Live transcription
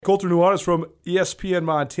Colter Nuanez from ESPN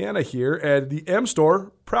Montana here, and the M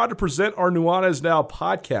Store, proud to present our Nuanez Now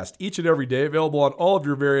podcast each and every day, available on all of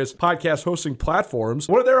your various podcast hosting platforms.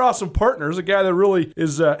 One of their awesome partners, a guy that really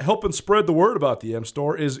is helping spread the word about the M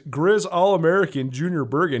Store, is Grizz All-American Junior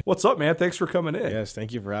Bergen. What's up, man? Thanks for coming in. Yes,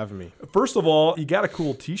 thank you for having me. First of all, you got a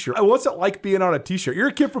cool t-shirt. What's it like being on a t-shirt? You're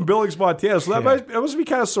a kid from Billings, Montana, so that must be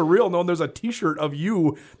kind of surreal knowing there's a t-shirt of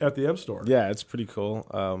you at the M Store. Yeah, it's pretty cool.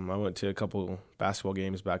 I went to a couple basketball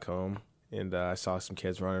games back home, and I saw some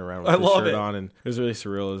kids running around with the shirt on, and it was really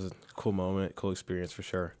surreal. It was a cool moment, cool experience for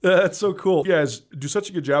sure. That's so cool. You guys do such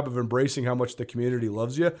a good job of embracing how much the community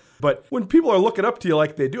loves you. But when people are looking up to you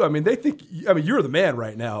like they do, they think, you're the man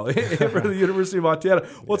right now for the University of Montana.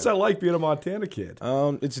 What's that like being a Montana kid?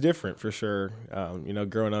 It's different for sure.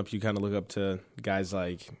 Growing up, you kind of look up to guys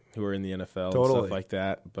like who are in the NFL and stuff like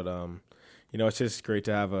that. But, it's just great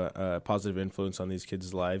to have a positive influence on these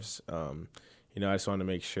kids' lives. I just want to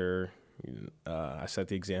make sure I set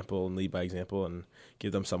the example and lead by example and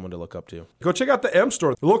give them someone to look up to. Go check out the M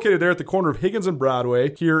Store. They're located there at the corner of Higgins and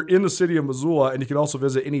Broadway here in the city of Missoula, and you can also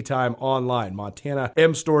visit anytime online,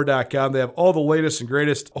 montanamstore.com. They have all the latest and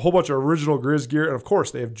greatest, a whole bunch of original Grizz gear, and of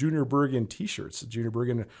course, they have Junior Bergen t-shirts. Junior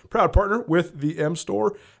Bergen, proud partner with the M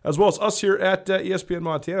Store, as well as us here at ESPN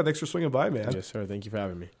Montana. Thanks for swinging by, man. Yes, sir. Thank you for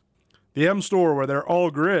having me. The M Store, where they're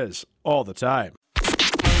all Grizz all the time.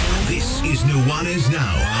 This is Nuanez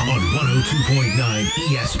Now on 102.9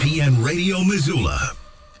 ESPN Radio Missoula.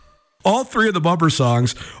 All three of the bumper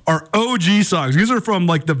songs are OG songs. These are from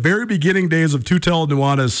like the very beginning days of Tutel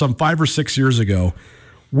Nuanez some 5 or 6 years ago.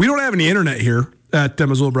 We don't have any internet here at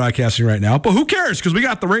Missoula Broadcasting right now, but who cares? Because we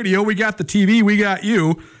got the radio, we got the TV, we got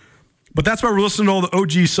you. But that's why we're listening to all the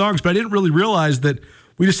OG songs. But I didn't really realize that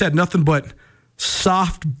we just had nothing but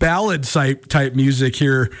soft ballad type music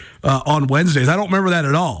here on Wednesdays. I don't remember that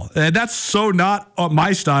at all. And that's so not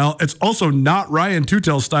my style. It's also not Ryan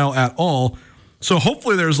Tutel's style at all. So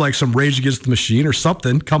hopefully there's like some Rage Against the Machine or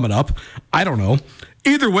something coming up. I don't know.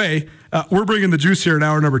 Either way, we're bringing the juice here in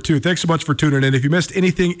hour number 2. Thanks so much for tuning in. If you missed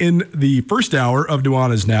anything in the first hour of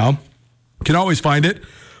Nuanez Now, you can always find it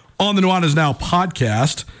on the Nuanez Now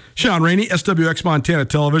podcast. Shaun Rainey, SWX Montana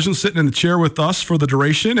Television, sitting in the chair with us for the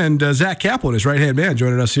duration, and Zach Kaplan, his right-hand man,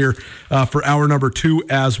 joining us here for hour number 2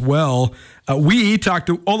 as well. We talked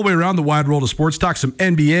all the way around the wide world of sports, talked some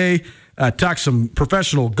NBA, talked some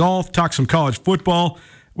professional golf, talked some college football.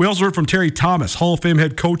 We also heard from Terry Thomas, Hall of Fame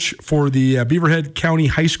head coach for the Beaverhead County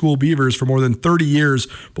High School Beavers for more than 30 years,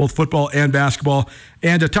 both football and basketball.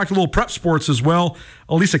 And talked a little prep sports as well.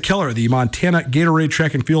 Elisa Keller, the Montana Gatorade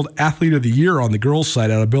Track and Field Athlete of the Year on the girls' side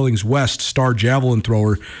out of Billings West, star javelin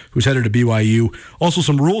thrower who's headed to BYU. Also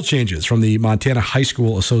some rule changes from the Montana High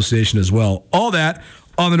School Association as well. All that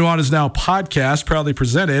on the Nuanez Now podcast, proudly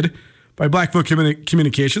presented by Blackfoot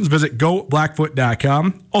Communications. Visit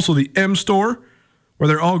goblackfoot.com. Also the M Store, where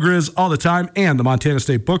they're all Grizz all the time, and the Montana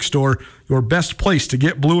State Bookstore, your best place to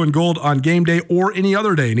get blue and gold on game day or any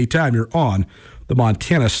other day, anytime you're on the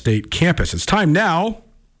Montana State campus. It's time now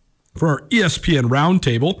for our ESPN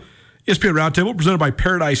Roundtable. ESPN Roundtable presented by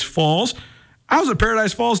Paradise Falls. I was at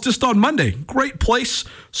Paradise Falls just on Monday. Great place.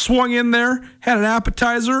 Swung in there, had an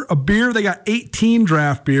appetizer, a beer. They got 18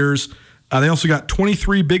 draft beers. They also got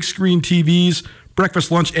 23 big screen TVs.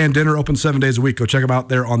 Breakfast, lunch, and dinner open 7 days a week. Go check them out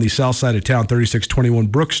there on the south side of town, 3621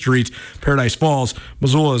 Brook Street, Paradise Falls,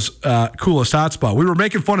 Missoula's coolest hotspot. We were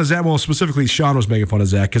making fun of Zach. Well, specifically, Shaun was making fun of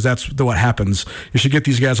Zach because that's what happens. You should get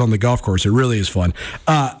these guys on the golf course. It really is fun.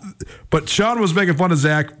 But Shaun was making fun of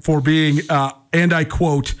Zach for being, and I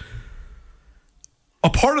quote, a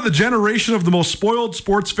part of the generation of the most spoiled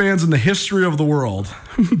sports fans in the history of the world.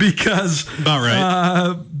 Because about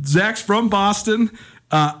right. Zach's from Boston.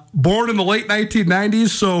 Born in the late 1990s,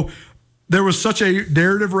 so there was such a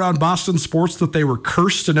narrative around Boston sports that they were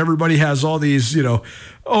cursed, and everybody has all these,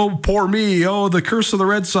 oh, poor me, oh, the curse of the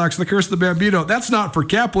Red Sox, the curse of the Bambino. That's not for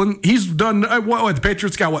Kaplan. He's done, the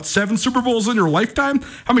Patriots got, 7 Super Bowls in your lifetime?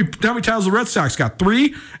 How many titles the Red Sox got?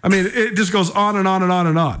 3? It just goes on and on and on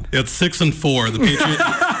and on. It's 6 and 4.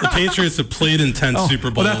 The Patriots have played in 10 Super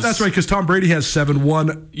Bowls. Well, that's right, because Tom Brady has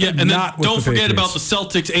 7-1. Yeah, and then don't forget about the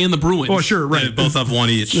Celtics and the Bruins. Oh, sure, right. They both have 1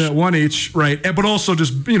 each. Yeah, 1 each, right. But also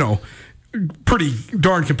just, pretty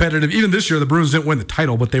darn competitive. Even this year, the Bruins didn't win the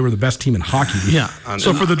title, but they were the best team in hockey. Yeah.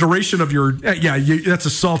 So for the duration of your, that's a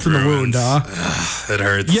salt in the wound. It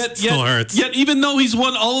hurts. Still hurts. Yet, even though he's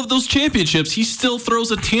won all of those championships, he still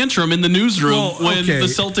throws a tantrum in the newsroom when the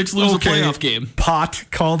Celtics lose a playoff game. Pot,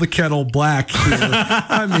 call the kettle black.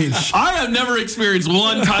 I mean, I have never experienced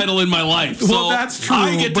one title in my life. So that's true.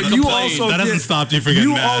 I get to complain. That doesn't stop you from getting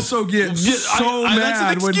mad. You also get so mad. That's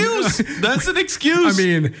an excuse. That's an excuse. I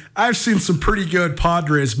mean, I've seen some pretty good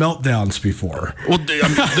Padres meltdowns before. Well,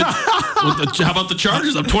 how about the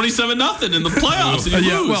Chargers? I'm 27-0 in the playoffs. And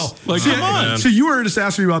you lose. Come on. So you were just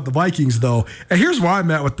asking me about the Vikings, though. And here's why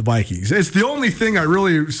I'm at with the Vikings. It's the only thing I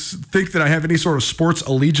really think that I have any sort of sports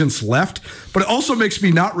allegiance left. But it also makes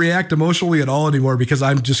me not react emotionally at all anymore because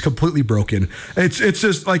I'm just completely broken. It's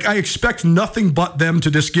just like I expect nothing but them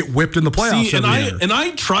to just get whipped in the playoffs. And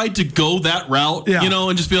I tried to go that route,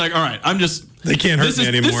 and just be like, all right, they can't hurt me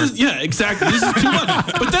anymore. Exactly. This is too much.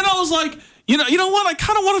 But then I was like, you know what? I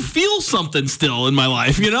kind of want to feel something still in my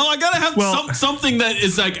life. I got to have something that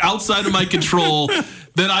is like outside of my control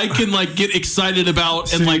that I can like get excited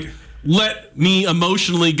about and like let me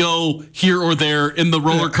emotionally go here or there in the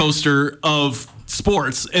roller coaster of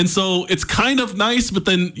sports. And so it's kind of nice, but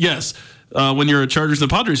then yes, when you're a Chargers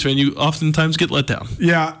and Padres fan, you oftentimes get let down.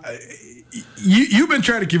 Yeah. You've been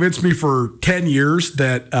trying to convince me for 10 years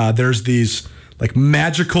that there's these like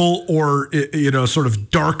magical or, sort of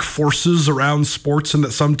dark forces around sports and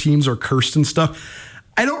that some teams are cursed and stuff.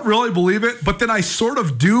 I don't really believe it, but then I sort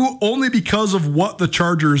of do only because of what the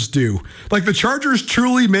Chargers do. Like the Chargers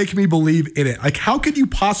truly make me believe in it. Like how could you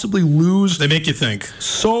possibly lose? They make you think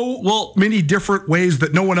so many different ways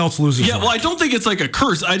that no one else loses. Yeah, well, I don't think it's like a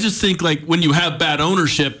curse. I just think like when you have bad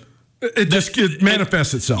ownership, it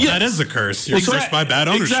manifests itself. Yeah, that is a curse. You're cursed by bad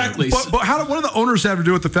ownership. Exactly. But what do the owners have to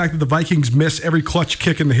do with the fact that the Vikings miss every clutch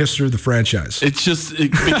kick in the history of the franchise? It's just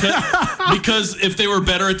because if they were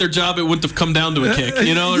better at their job, it wouldn't have come down to a kick, or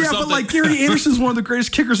something. But like Gary Anderson's one of the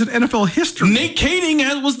greatest kickers in NFL history. Nate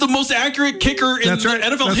Kading was the most accurate kicker in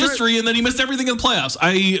NFL history, and then he missed everything in the playoffs.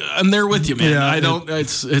 I'm there with you, man. Yeah, I don't. It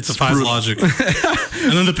defies logic.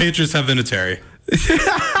 And then the Patriots have Vinatieri.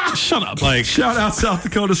 Shut up. Shout out South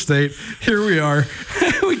Dakota State. Here we are.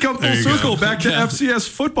 We come full circle back to FCS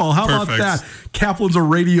football. How about that? Kaplan's a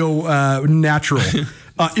radio natural.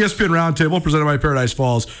 ESPN Roundtable presented by Paradise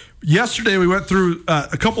Falls. Yesterday we went through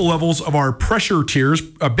a couple levels of our pressure tiers.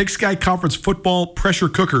 Big Sky Conference football pressure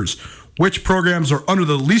cookers. Which programs are under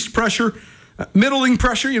the least pressure? Middling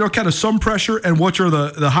pressure, kind of some pressure, and which are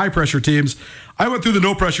the high pressure teams. I went through the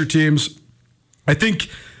no pressure teams. I think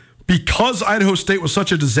because Idaho State was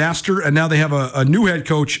such a disaster and now they have a new head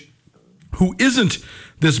coach who isn't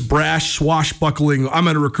this brash, swashbuckling, I'm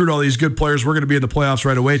going to recruit all these good players, we're going to be in the playoffs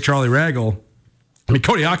right away, Charlie Ragel. I mean,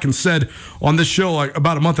 Cody Hawkins said on this show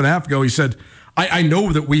about a month and a half ago, he said, I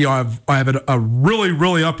know that I have a really,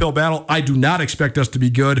 really uphill battle. I do not expect us to be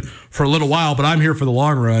good for a little while, but I'm here for the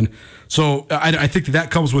long run. So I think that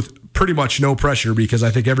comes with pretty much no pressure because I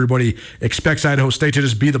think everybody expects Idaho State to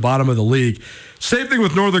just be the bottom of the league. Same thing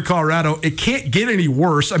with Northern Colorado. It can't get any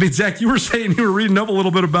worse. I mean, Zach, you were saying you were reading up a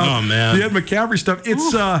little bit about the Ed McCaffrey stuff.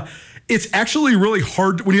 It's actually really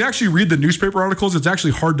hard. When you actually read the newspaper articles, it's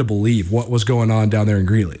actually hard to believe what was going on down there in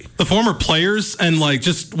Greeley. The former players and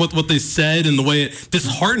just what they said and the way it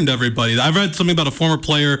disheartened everybody. I've read something about a former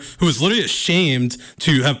player who was literally ashamed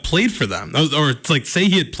to have played for them or say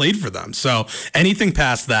he had played for them. So anything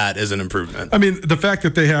past that is an improvement. I mean, the fact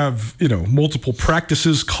that they have, multiple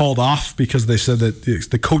practices called off because they said that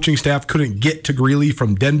the coaching staff couldn't get to Greeley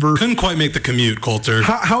from Denver. Couldn't quite make the commute, Colter.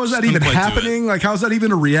 How is that even happening? How is that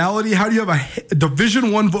even a reality? How do you have a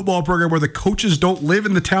Division I football program where the coaches don't live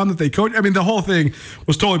in the town that they coach? I mean, the whole thing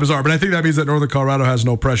was totally bizarre, but I think that means that Northern Colorado has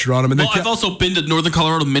no pressure on them. And I've also been to Northern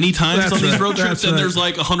Colorado many times on these road trips, and there's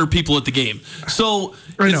like 100 people at the game. So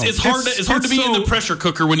it's hard to be in the pressure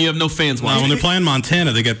cooker when you have no fans. When they're playing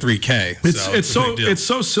Montana, they get 3K. It's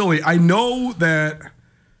so silly. I know that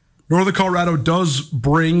Northern Colorado does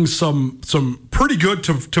bring some pretty good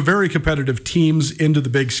to very competitive teams into the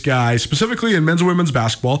Big Sky, specifically in men's and women's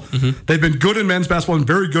basketball. Mm-hmm. They've been good in men's basketball and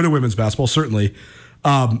very good in women's basketball, certainly.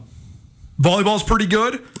 Volleyball's pretty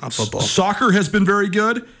good. Not football. Soccer has been very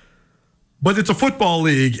good. But it's a football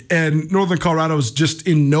league, and Northern Colorado is just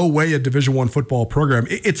in no way a Division I football program.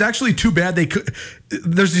 It's actually too bad they could.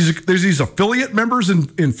 There's these affiliate members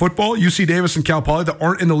in football, UC Davis and Cal Poly, that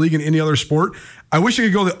aren't in the league in any other sport. I wish they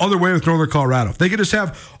could go the other way with Northern Colorado. If they could just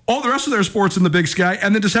have all the rest of their sports in the Big Sky,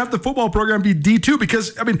 and then just have the football program be D2.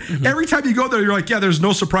 Because every time you go there, you're like, yeah, there's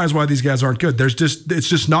no surprise why these guys aren't good. It's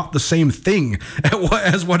just not the same thing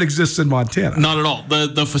as what exists in Montana. Not at all.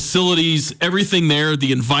 The facilities, everything there,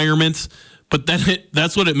 the environment. But then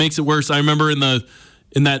that's what it makes it worse. I remember in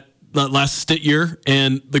that last stit year,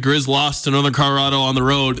 and the Grizz lost to Northern Colorado on the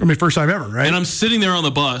road. First time ever, right? And I'm sitting there on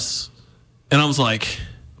the bus, and I was like,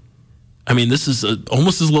 this is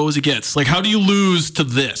almost as low as it gets. Like, how do you lose to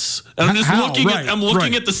this? And I'm just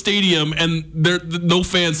looking at the stadium, and there no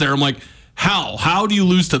fans there. I'm like, how? How do you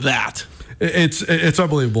lose to that? It's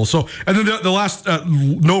unbelievable. So, and then the last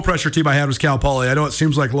no pressure team I had was Cal Poly. I know it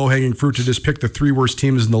seems like low hanging fruit to just pick the 3 worst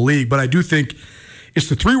teams in the league, but I do think it's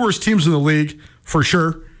the 3 worst teams in the league for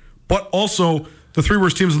sure, but also the 3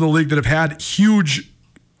 worst teams in the league that have had huge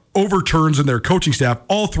overturns in their coaching staff.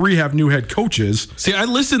 All 3 have new head coaches. See, I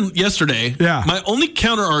listened yesterday. Yeah. My only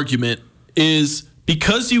counter argument is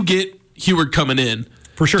because you get Heward coming in.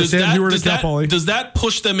 For sure, Sam Heward and Cal Poly. Does that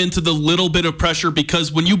push them into the little bit of pressure?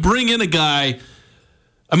 Because when you bring in a guy,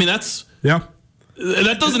 that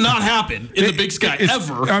does not happen in the Big Sky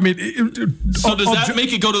ever. So does that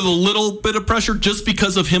make it go to the little bit of pressure just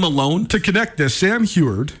because of him alone? To connect this, Sam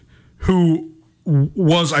Heward, who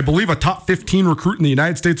was, I believe, a top 15 recruit in the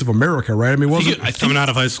United States of America, right? Coming out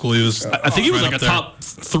of high school, he was. I think he was like a top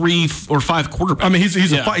 3 or 5 quarterback. He's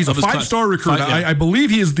a 5-star recruit. I believe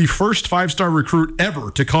he is the first 5-star recruit ever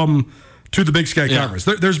to come to the Big Sky Conference.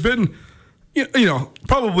 There's been,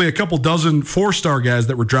 probably a couple dozen 4-star guys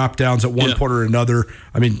that were drop downs at one point or another.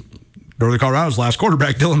 Northern Colorado's last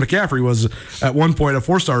quarterback, Dylan McCaffrey, was at one point a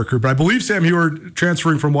 4-star recruit. But I believe Sam Heward,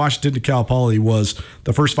 transferring from Washington to Cal Poly, was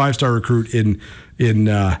the first 5-star recruit in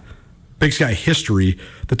Big Sky history.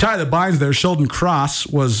 The tie that binds there, Sheldon Cross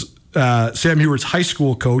was Sam Heward's high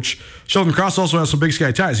school coach. Sheldon Cross also has some Big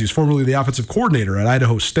Sky ties. He was formerly the offensive coordinator at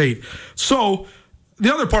Idaho State. So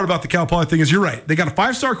the other part about the Cal Poly thing is you're right. They got a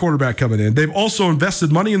 5-star quarterback coming in. They've also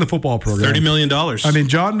invested money in the football program. $30 million.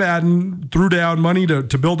 John Madden threw down money to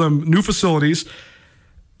build them new facilities.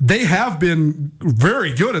 They have been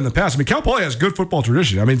very good in the past. Cal Poly has good football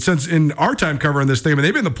tradition. Since in our time covering this thing,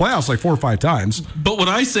 they've been in the playoffs like 4 or 5 times. But when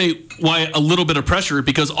I say why a little bit of pressure,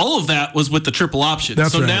 because all of that was with the triple option.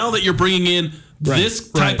 That's right. Now that you're bringing in this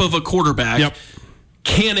type of a quarterback,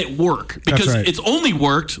 can it work? Because it's only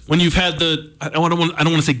worked when you've had I don't want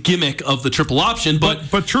to say gimmick of the triple option,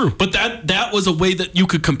 but true. But that was a way that you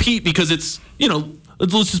could compete because it's,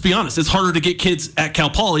 let's just be honest, it's harder to get kids at Cal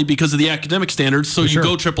Poly because of the academic standards. So you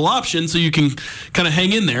go triple option so you can kind of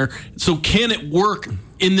hang in there. So can it work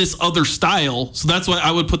in this other style? So that's why I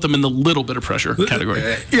would put them in the little bit of pressure category.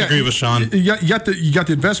 I agree with Shaun. You got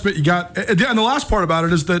the investment. And the last part about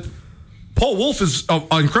it is that Paul Wolf is an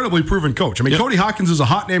incredibly proven coach. Cody Hawkins is a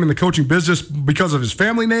hot name in the coaching business because of his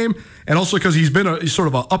family name, and also because he's been a sort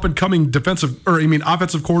of an up and coming offensive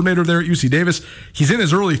coordinator there at UC Davis. He's in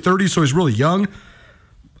his early 30s, so he's really young.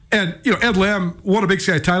 And Ed Lamb won a Big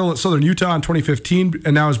Sky title at Southern Utah in 2015,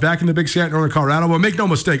 and now is back in the Big Sky at Northern Colorado. But make no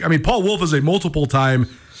mistake, Paul Wolf is a multiple-time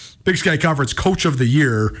Big Sky Conference Coach of the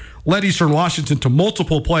Year, led Eastern Washington to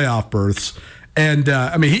multiple playoff berths. And,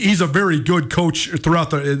 he's a very good coach throughout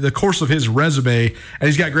the course of his resume, and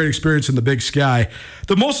he's got great experience in the Big Sky.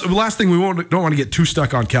 The last thing we don't want to get too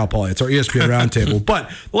stuck on Cal Poly. It's our ESPN Roundtable. But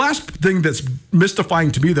the last thing that's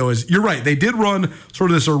mystifying to me, though, is you're right. They did run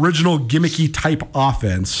sort of this original gimmicky type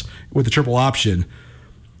offense with the triple option.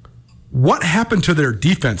 What happened to their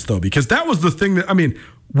defense, though? Because that was the thing that,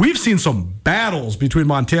 we've seen some battles between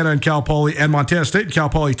Montana and Cal Poly and Montana State and Cal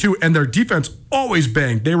Poly, too, and their defense always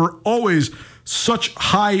banged. They were always such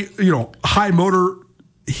high motor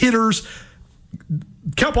hitters.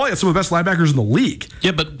 Cal Poly has some of the best linebackers in the league.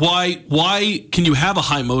 Yeah, but why can you have a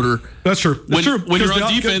high motor? That's true. When you're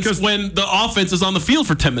on defense, when the offense is on the field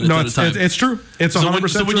for 10 minutes at a time. It's true. It's 100% true.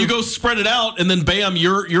 So when you go spread it out and then bam,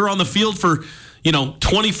 you're on the field for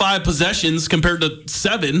 25 possessions compared to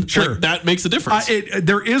 7. Sure, that makes a difference.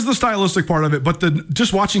 There is the stylistic part of it, but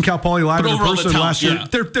just watching Cal Poly live in person last year,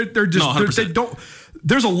 they don't.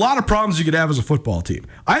 There's a lot of problems you could have as a football team.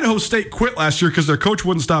 Idaho State quit last year because their coach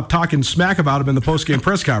wouldn't stop talking smack about them in the post-game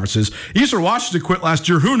press conferences. Eastern Washington quit last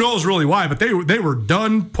year. Who knows really why, but they were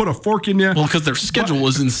done, put a fork in you. Well, because their schedule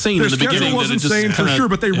was insane in the beginning. Their schedule was insane for sure,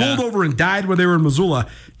 but they rolled over and died when they were in Missoula.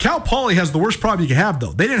 Cal Poly has the worst problem you can have,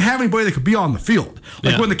 though. They didn't have anybody that could be on the field.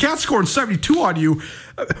 When the Cats scored 72 on you,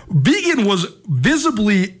 Vegan was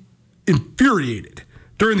visibly infuriated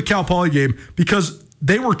during the Cal Poly game because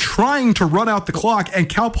they were trying to run out the clock, and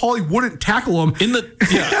Cal Poly wouldn't tackle them. In the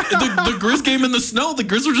Grizz game in the snow, the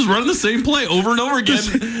Grizz were just running the same play over and over again.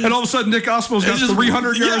 And all of a sudden, Nick Osmo's got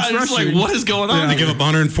 300 yards rushing. Like, what is going on? They give up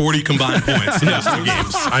 140 combined points in those two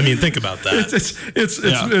games. I mean, think about that.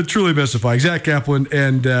 It's truly mystifying. Zach Kaplan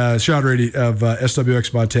and Shaun Rainey of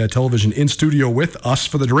SWX Montana Television in studio with us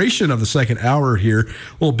for the duration of the second hour here.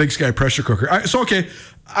 Little Big Sky pressure cooker.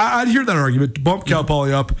 I'd hear that argument. Bump Cal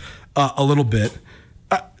Poly up a little bit.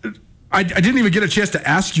 I didn't even get a chance to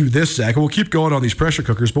ask you this, Zach, and we'll keep going on these pressure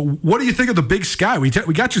cookers, but what do you think of the Big Sky? We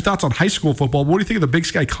got your thoughts on high school football. What do you think of the Big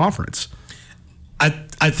Sky Conference?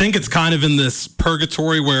 I think it's kind of in this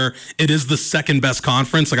purgatory where it is the second best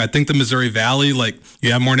conference. Like, I think the Missouri Valley, like,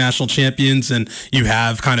 you have more national champions and you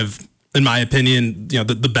have kind of, in my opinion,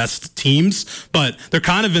 the best teams, but they're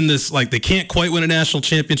kind of in this, like, they can't quite win a national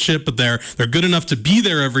championship, but they're good enough to be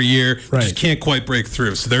there every year, just can't quite break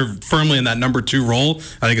through. So they're firmly in that number 2 role.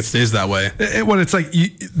 I think it stays that way. When it's like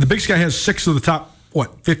the Big Sky has 6 of the top,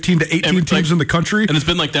 15 to 18 teams in the country, and it's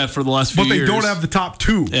been like that for the last few years. But they don't have the top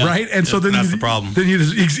 2, right? And so then that's the problem. Then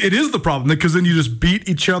it is the problem because then you just beat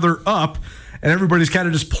each other up, and everybody's kind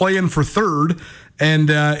of just playing for third.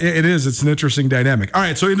 And it's an interesting dynamic. All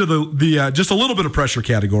right, so into the just a little bit of pressure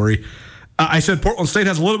category. I said Portland State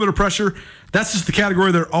has a little bit of pressure. That's just the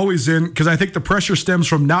category they're always in because I think the pressure stems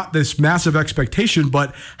from not this massive expectation,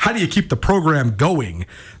 but how do you keep the program going?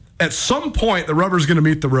 At some point, the rubber's going to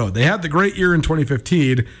meet the road. They had the great year in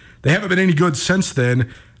 2015. They haven't been any good since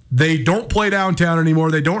then. They don't play downtown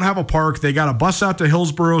anymore. They don't have a park. They got a bus out to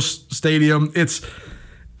Hillsborough Stadium.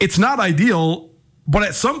 It's not ideal. But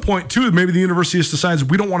at some point, too, maybe the university just decides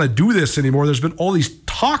we don't want to do this anymore. There's been all these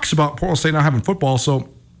talks about Portland State not having football. So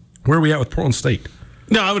where are we at with Portland State?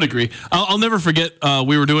 No, I would agree. I'll never forget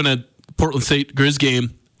we were doing a Portland State Grizz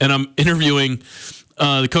game, and I'm interviewing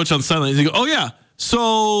the coach on the sideline. He goes, oh, yeah.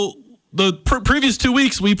 So the previous 2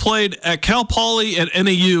 weeks, we played at Cal Poly at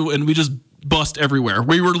NAU, and we just bust everywhere.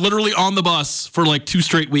 We were literally on the bus for like 2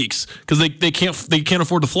 straight weeks because they can't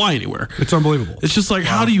afford to fly anywhere. It's unbelievable. It's just like,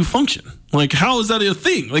 how do you function? Like, how is that a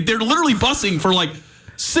thing? Like, they're literally busing for like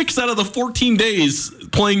 6 out of the 14 days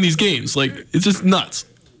playing these games. Like, it's just nuts.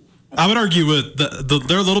 I would argue with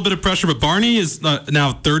they're a little bit of pressure, but Barney is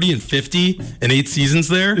now 30-50 in 8 seasons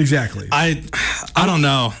there. Exactly. I don't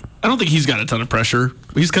know. I don't think he's got a ton of pressure.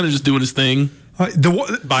 He's kind of just doing his thing.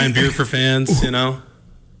 Buying beer for fans,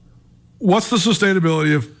 What's the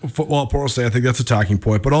sustainability of football at Portland State? I think that's a talking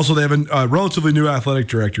point. But also they have a relatively new athletic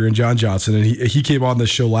director in John Johnson, and he came on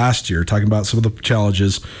this show last year talking about some of the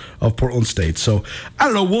challenges of Portland State. So I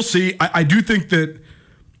don't know. We'll see. I do think that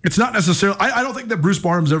it's not necessarily – I don't think that Bruce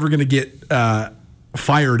Barnum's ever going to get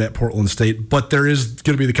fired at Portland State, but there is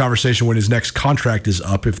going to be the conversation when his next contract is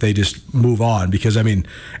up if they just move on because, 8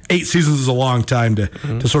 seasons is a long time to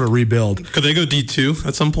sort of rebuild. Could they go D2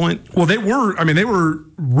 at some point? Well, they were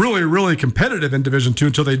really, really competitive in Division II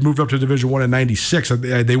until they moved up to Division I in 96.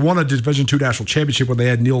 They won a Division II national championship when they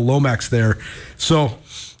had Neil Lomax there. So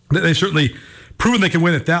they've certainly proven they can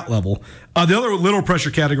win at that level. The other little pressure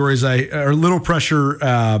categories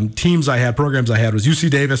teams I had, programs I had was UC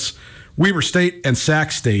Davis, Weber State, and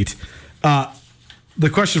Sac State. The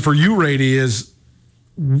question for you, Rady, is...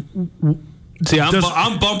 See,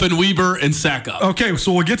 I'm bumping Weber and Sac up. Okay,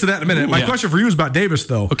 so we'll get to that in a minute. My question for you is about Davis,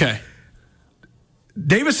 though. Okay.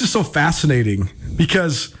 Davis is so fascinating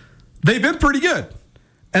because they've been pretty good.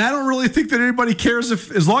 And I don't really think that anybody cares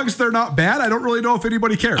as long as they're not bad. I don't really know if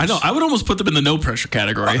anybody cares. I know. I would almost put them in the no pressure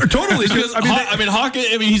category. Totally. Because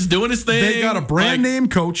Hawkins, he's doing his thing. They got a brand name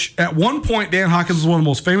coach. At one point, Dan Hawkins was one of the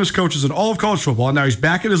most famous coaches in all of college football. And now he's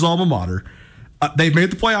back at his alma mater. They've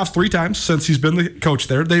made the playoffs 3 times since he's been the coach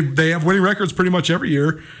there. They have winning records pretty much every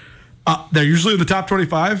year. They're usually in the top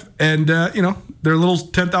 25. And, they're a little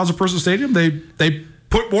 10,000 person stadium. They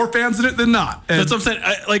put more fans in it than not. And that's what I'm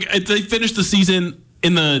saying. If they finish the season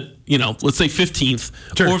in the, let's say 15th,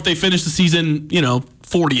 sure, or if they finish the season,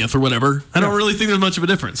 40th or whatever, I don't really think there's much of a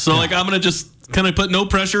difference. So, I'm going to just kind of put no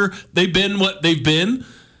pressure. They've been what they've been.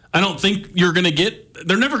 I don't think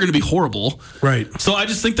they're never going to be horrible. Right. So I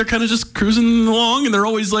just think they're kind of just cruising along, and they're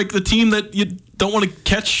always like the team that you don't want to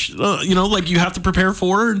catch, like you have to prepare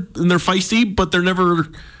for, and they're feisty, but they're never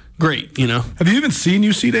great, Have you even seen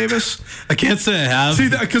UC Davis? I can't say I have. See,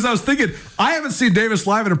 because I was thinking, I haven't seen Davis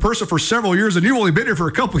live and in person for several years, and you've only been here for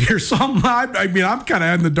a couple of years. So I'm kind of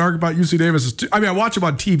in the dark about UC Davis. I watch him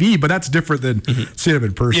on TV, but that's different than seeing him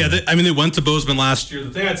in person. Yeah, they went to Bozeman last year.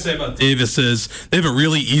 The thing I'd say about Davis is they have a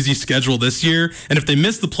really easy schedule this year, and if they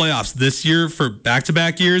miss the playoffs this year for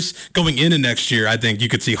back-to-back years, going into next year, I think you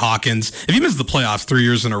could see Hawkins. If you miss the playoffs 3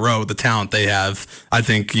 years in a row with the talent they have, I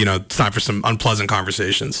think, it's time for some unpleasant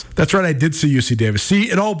conversations. That's right. I did see UC Davis.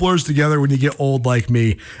 See, it all blurs together when you get old like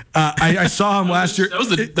me. I saw him last year.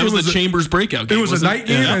 That was the Chambers breakout game. It was a night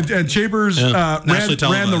game, and Chambers ran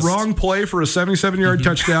the wrong play for a 77-yard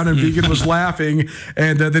touchdown, and Vegan was laughing.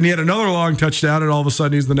 And then he had another long touchdown, and all of a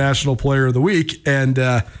sudden he's the National Player of the Week. And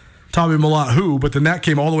Tommy Malott, but then that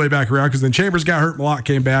came all the way back around because then Chambers got hurt, Malott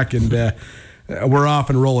came back, and we're off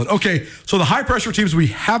and rolling. Okay, so the high-pressure teams we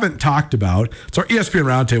haven't talked about. It's our ESPN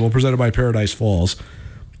Roundtable presented by Paradise Falls.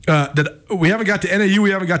 That we haven't got to NAU,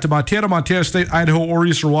 we haven't got to Montana State, Idaho, or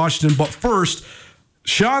Eastern Washington. But first,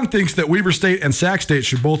 Shaun thinks that Weber State and Sac State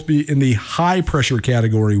should both be in the high-pressure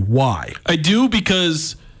category. Why? I do,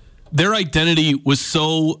 because their identity was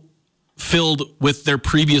so filled with their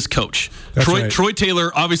previous coach. Troy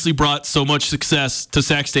Taylor obviously brought so much success to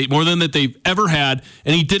Sac State, more than that they've ever had,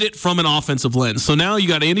 and he did it from an offensive lens. So now you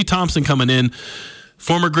got Andy Thompson coming in,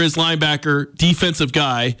 former Grizz linebacker, defensive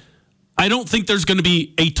guy. I don't think there's going to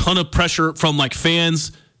be a ton of pressure from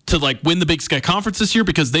fans to win the Big Sky Conference this year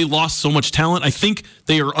because they lost so much talent. I think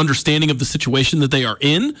they are understanding of the situation that they are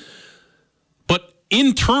in. But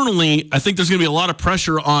internally, I think there's going to be a lot of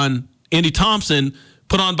pressure on Andy Thompson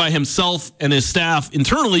put on by himself and his staff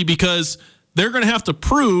internally because they're going to have to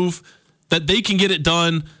prove that they can get it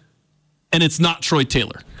done and it's not Troy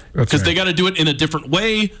Taylor. Because they got to do it in a different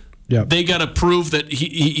way. Yep. They got to prove that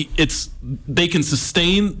they can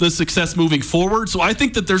sustain the success moving forward. So I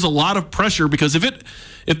think that there's a lot of pressure because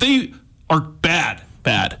if they are bad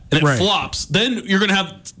and it flops, then you're going to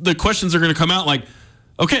have the questions are going to come out like,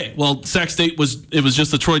 okay, well, Sac State was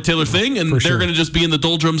just a Troy Taylor thing, and they're going to just be in the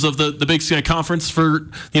doldrums of the Big Sky Conference for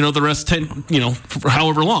the rest 10 for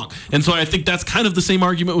however long. And so I think that's kind of the same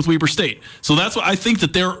argument with Weber State. So that's why I think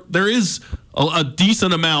that there is a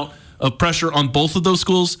decent amount of pressure on both of those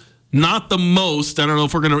schools. Not the most. I don't know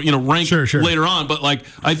if we're going to rank later on, but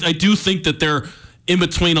I do think that they're in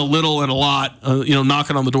between a little and a lot,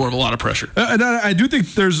 knocking on the door of a lot of pressure. And I do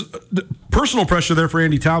think there's personal pressure there for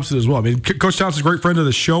Andy Thompson as well. I mean, Coach Thompson's a great friend of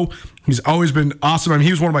the show. He's always been awesome. I mean,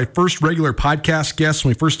 he was one of my first regular podcast guests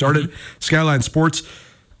when we first started Skyline Sports.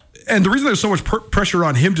 And the reason there's so much pressure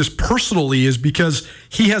on him just personally is because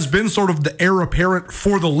he has been sort of the heir apparent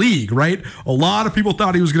for the league, right? A lot of people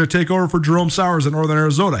thought he was going to take over for Jerome Sowers in Northern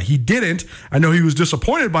Arizona. He didn't. I know he was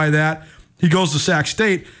disappointed by that. He goes to Sac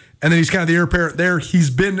State, and then he's kind of the heir apparent there.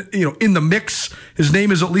 He's been, in the mix. His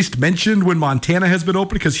name is at least mentioned when Montana has been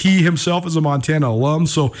open because he himself is a Montana alum.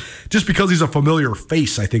 So just because he's a familiar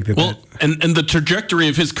face, I think and the trajectory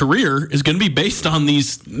of his career is going to be based on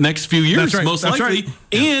these next few years, most likely. Right.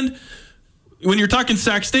 And when you're talking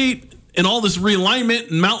Sac State and all this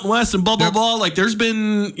realignment and Mountain West and blah, blah, blah, there's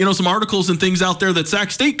been, some articles and things out there that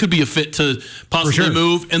Sac State could be a fit to possibly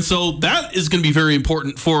move. And so that is going to be very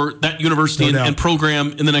important for that university and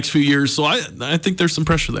program in the next few years. So I think there's some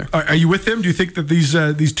pressure there. Are you with them? Do you think that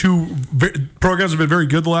these two programs have been very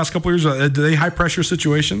good the last couple of years? Are they high-pressure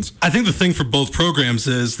situations? I think the thing for both programs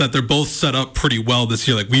is that they're both set up pretty well this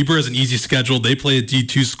year. Weber has an easy schedule. They play a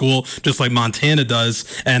D2 school just like Montana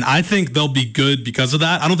does. And I think they'll be good because of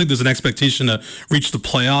that. I don't think there's an expectation to reach the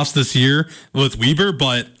playoffs this year with Weber,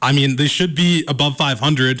 but I mean, they should be above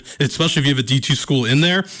 500, especially if you have a D2 school in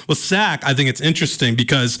there. With Sac, I think it's interesting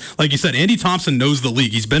because, like you said, Andy Thompson knows the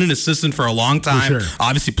league. He's been an assistant for a long time,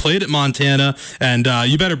 obviously played at Montana, and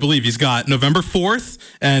you better believe he's got November 4th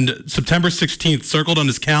and September 16th circled on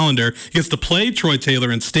his calendar. He gets to play Troy Taylor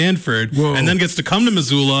and Stanford, and then gets to come to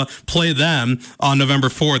Missoula, play them on November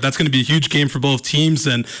 4th. That's going to be a huge game for both teams,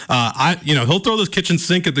 and he'll throw the kitchen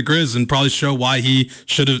sink at the Grizz and probably show why he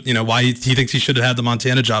should have, why he thinks he should have had the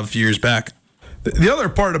Montana job a few years back. The other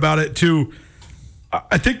part about it too,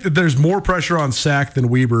 I think that there's more pressure on Sac than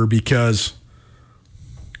Weber because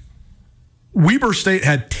Weber State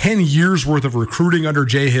had 10 years worth of recruiting under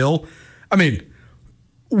Jay Hill. I mean,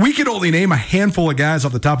 we could only name a handful of guys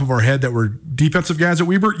off the top of our head that were defensive guys at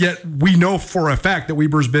Weber, yet we know for a fact that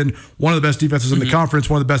Weber's been one of the best defenses in the conference,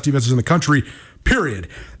 one of the best defenses in the country, period.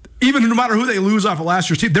 Even no matter who they lose off of last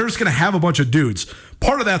year's team, they're just going to have a bunch of dudes.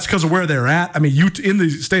 Part of that's because of where they're at. I mean, in the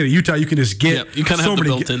state of Utah, you can just get you kind of have the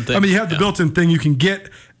built-in thing. I mean, you have the built-in thing. You can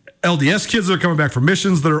get LDS kids that are coming back from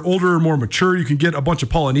missions that are older and more mature. You can get a bunch of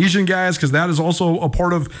Polynesian guys because that is also a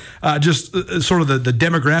part of sort of the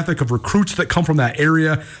demographic of recruits that come from that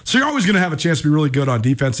area. So you're always going to have a chance to be really good on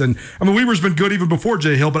defense. And I mean, Weaver's been good even before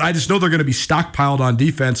Jay Hill, but I just know they're going to be stockpiled on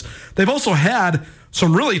defense. They've also had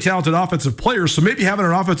some really talented offensive players, so maybe having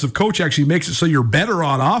an offensive coach actually makes it so you're better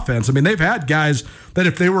on offense. I mean, they've had guys that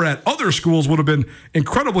if they were at other schools would have been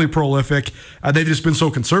incredibly prolific. They've just been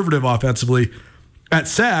so conservative offensively. At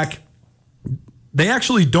SAC, they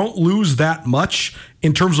actually don't lose that much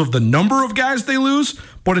in terms of the number of guys they lose,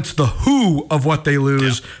 but it's the who of what they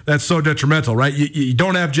lose that's so detrimental, right? You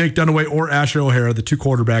don't have Jake Dunaway or Asher O'Hara, the two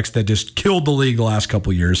quarterbacks that just killed the league the last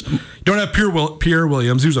couple of years. You don't have Pierre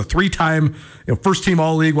Williams, who's a 3-time first-team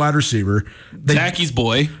All-League wide receiver. Zacky's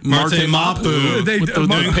boy, Marte Mapu,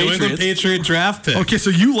 the Patriot draft pick. Okay, so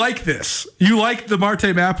you like this. You like the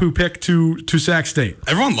Marte Mapu pick to Sac State.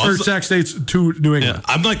 Everyone loves it. Or Sac State's to New England.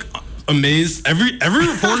 Yeah. I'm like amazed. Every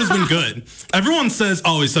report has been good. Everyone says,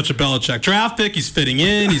 "Oh, he's such a Belichick draft pick. He's fitting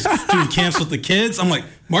in. He's doing camps with the kids." I'm like,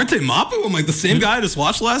 Marte Mapu. I'm like the same guy I just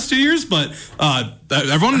watched the last 2 years, but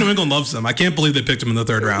everyone in New England loves him. I can't believe they picked him in the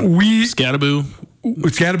 3rd round.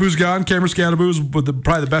 Scadaboo's gone. Cameron Scadaboo's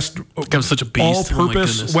probably the best, such a beast,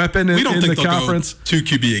 all-purpose weapon in the conference. Go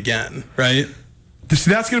 2 QB again, right? See,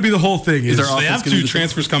 that's going to be the whole thing. They have 2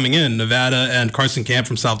 transfers coming in, Nevada and Carson Camp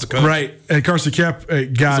from South Dakota. Right, and Carson Camp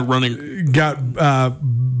got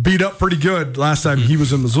beat up pretty good last time he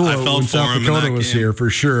was in Missoula when South Dakota was here, for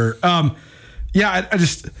sure. I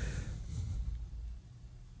just...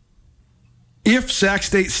 If Sac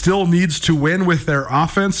State still needs to win with their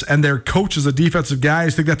offense and their coach is a defensive guy, I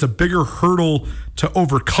think that's a bigger hurdle to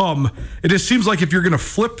overcome. It just seems like if you're going to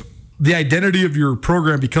flip the identity of your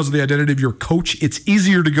program because of the identity of your coach, it's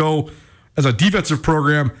easier to go as a defensive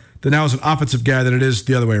program than now as an offensive guy than it is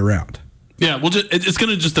the other way around. Yeah, well, it's going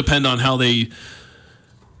to just depend on how they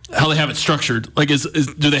have it structured. Like,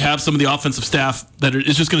 do they have some of the offensive staff that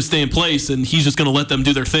is just going to stay in place, and he's just going to let them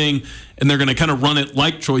do their thing, and they're going to kind of run it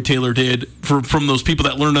like Troy Taylor did from those people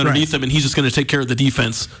that learned underneath him, and he's just going to take care of the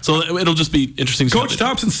defense. So it'll just be interesting. Coach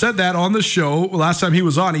Thompson said that on the show last time he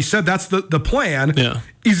was on. He said that's the plan. Yeah.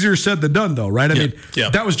 Easier said than done, though, right? I mean,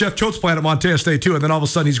 that was Jeff Choate's plan at Montana State, too. And then all of a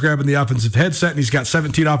sudden, he's grabbing the offensive headset, and he's got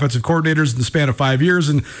 17 offensive coordinators in the span of 5 years.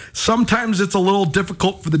 And sometimes it's a little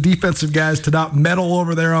difficult for the defensive guys to not meddle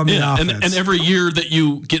over there on the offense. And every year that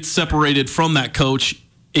you get separated from that coach,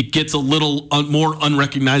 it gets a little more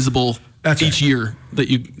unrecognizable each year that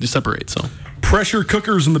you separate. So, Pressure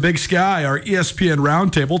Cookers in the Big Sky, our ESPN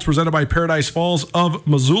Roundtable. It's presented by Paradise Falls of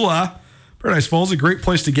Missoula. Paradise Falls is a great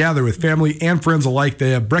place to gather with family and friends alike. They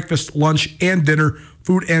have breakfast, lunch, and dinner,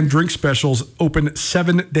 food and drink specials open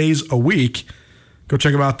 7 days a week. Go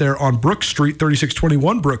check them out there on Brook Street,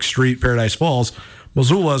 3621 Brook Street, Paradise Falls,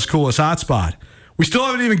 Missoula's coolest hotspot. We still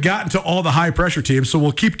haven't even gotten to all the high-pressure teams, so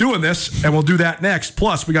we'll keep doing this, and we'll do that next.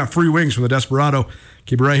 Plus, we got free wings from the Desperado.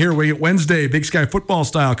 Keep it right here. Wing It Wednesday, Big Sky football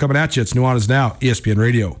style, coming at you. It's Nuanez Now, ESPN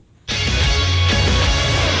Radio.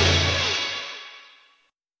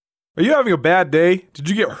 Are you having a bad day? Did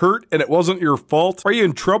you get hurt and it wasn't your fault? Are you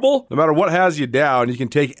in trouble? No matter what has you down, you can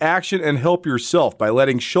take action and help yourself by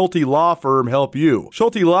letting Schulte Law Firm help you.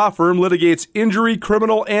 Schulte Law Firm litigates injury,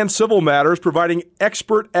 criminal, and civil matters, providing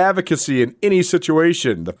expert advocacy in any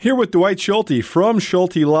situation. Here with Dwight Schulte from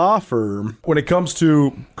Schulte Law Firm. When it comes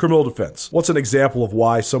to criminal defense, what's an example of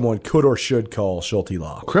why someone could or should call Schulte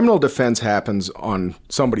Law? Criminal defense happens on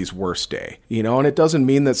somebody's worst day, and it doesn't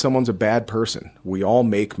mean that someone's a bad person. We all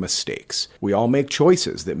make mistakes. We all make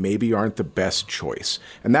choices that maybe aren't the best choice,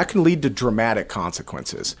 and that can lead to dramatic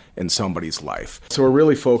consequences in somebody's life. So we're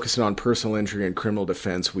really focusing on personal injury and criminal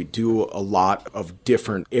defense. We do a lot of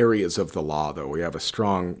different areas of the law, though. We have a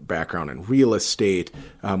strong background in real estate.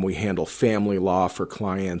 We handle family law for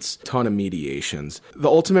clients, a ton of mediations. The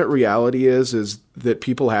ultimate reality is that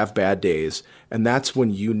people have bad days, and that's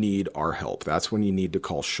when you need our help. That's when you need to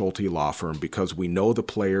call Schulte Law Firm, because we know the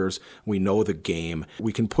players, we know the game.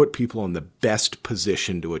 We can put people in the best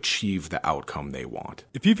position to achieve the outcome they want.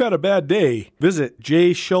 If you've had a bad day, visit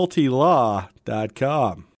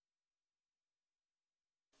jschultelaw.com.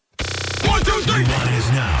 1, 2, 3.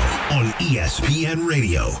 Nuanez Now on ESPN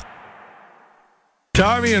Radio.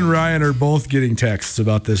 Tommy and Ryan are both getting texts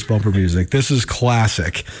about this bumper music. This is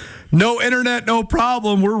classic. No internet, no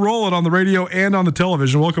problem. We're rolling on the radio and on the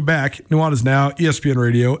television. Welcome back. Nuanez Now, ESPN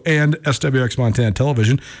Radio, and SWX Montana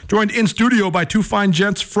Television. Joined in studio by two fine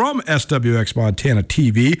gents from SWX Montana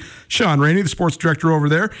TV. Shaun Rainey, the sports director over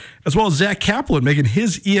there, as well as Zach Kaplan making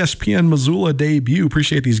his ESPN Missoula debut.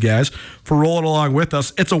 Appreciate these guys for rolling along with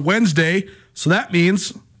us. It's a Wednesday, so that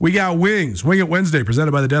means we got wings. Wing It Wednesday,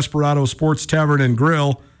 presented by the Desperado Sports Tavern and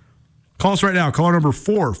Grill. Call us right now. Caller number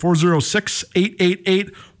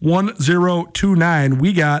 406-888-1029.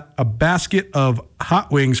 We got a basket of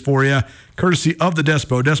hot wings for you, courtesy of the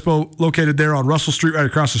Despo. Despo located there on Russell Street, right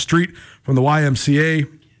across the street from the YMCA.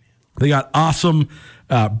 They got awesome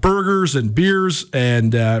burgers and beers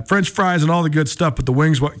and French fries and all the good stuff, but the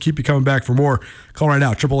wings what keep you coming back for more. Call right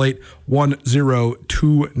now,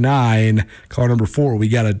 888-1029. Caller number 4. We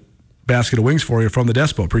got a basket of wings for you from the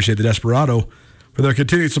Despo. Appreciate the Desperado for their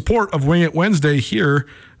continued support of Wing It Wednesday here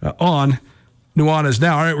on Nuanez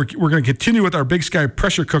Now. All right, we're going to continue with our Big Sky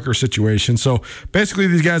pressure cooker situation. So basically,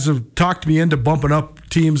 these guys have talked me into bumping up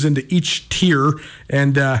teams into each tier,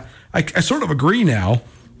 and I sort of agree now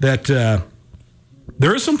that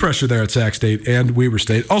there is some pressure there at Sac State and Weber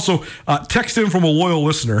State. Also, text in from a loyal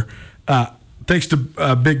listener. Thanks to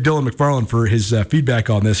Big Dylan McFarland for his feedback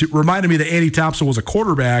on this. It reminded me that Andy Thompson was a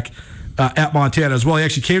quarterback at Montana as well. He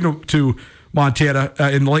actually came to Montana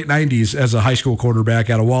in the late 90s as a high school quarterback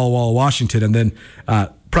out of Walla Walla, Washington, and then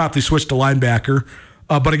promptly switched to linebacker.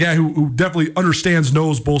 But a guy who definitely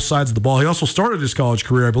knows both sides of the ball. He also started his college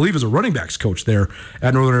career, I believe, as a running backs coach there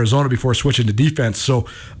at Northern Arizona before switching to defense. So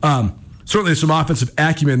certainly some offensive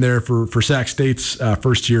acumen there for Sac State's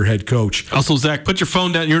first-year head coach. Also, Zach, put your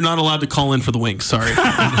phone down. You're not allowed to call in for the wings. Sorry.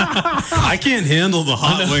 I can't handle the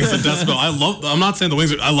hot wings at Despo. I'm not saying the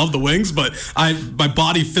wings. I love the wings, but my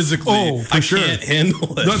body physically, I can't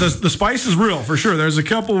handle it. No, the spice is real, for sure. There's a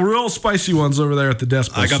couple real spicy ones over there at the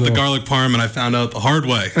Despo. I got the garlic parm, and I found out the hard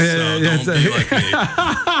way. So don't be like me.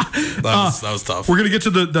 That was tough. We're going to get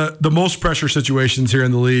to the most pressure situations here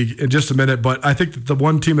in the league in just a minute, but I think that the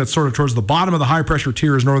one team that's sort of towards the bottom of the high pressure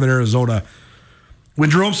tier is Northern Arizona.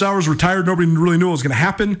 When Jerome Sowers retired, nobody really knew what was going to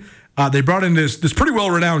happen. They brought in this pretty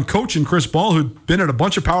well-renowned coach in Chris Ball, who'd been at a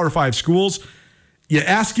bunch of Power 5 schools. You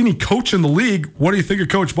ask any coach in the league, what do you think of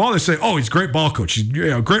Coach Ball? They say, oh, he's a great ball coach. He's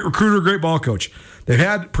a great recruiter, great ball coach. They've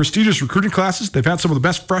had prestigious recruiting classes. They've had some of the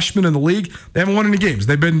best freshmen in the league. They haven't won any games.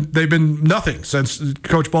 They've been nothing since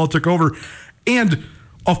Coach Ball took over. And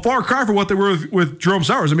a far cry from what they were with Jerome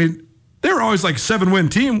Sowers. I mean, they were always like a 7-win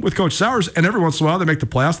team with Coach Sowers, and every once in a while they make the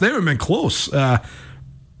playoffs. They haven't been close.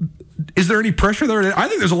 Is there any pressure there? I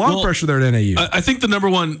think there's a lot of pressure there at NAU. I think the number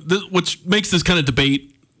one, which makes this kind of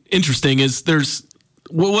debate interesting, is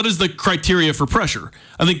what is the criteria for pressure?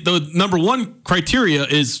 I think the number one criteria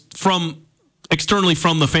is externally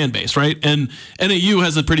from the fan base, right? And NAU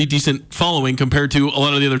has a pretty decent following compared to a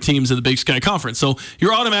lot of the other teams in the Big Sky Conference. So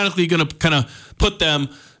you're automatically going to kind of put them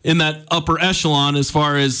in that upper echelon as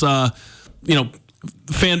far as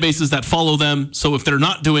fan bases that follow them. So if they're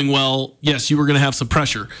not doing well, yes, you are going to have some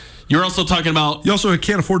pressure. You're also talking about... You also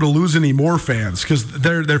can't afford to lose any more fans because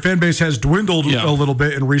their fan base has dwindled a little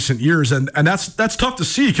bit in recent years. And that's tough to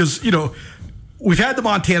see because, we've had the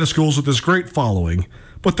Montana schools with this great following.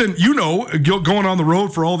 But then, going on the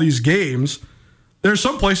road for all these games, there's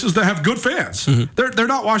some places that have good fans. Mm-hmm. They're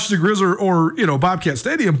not Washington Grizz or Bobcat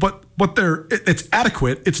Stadium, but it's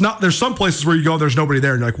adequate. It's not. There's some places where you go, there's nobody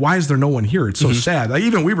there, and you're like, why is there no one here? It's so sad. Like,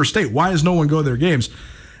 even Weber State, why does no one go to their games?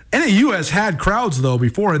 NAU has had crowds though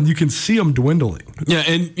before, and you can see them dwindling. Yeah,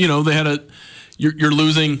 and they had you're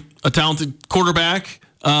losing a talented quarterback,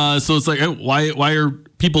 so it's like, why are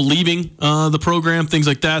people leaving the program, things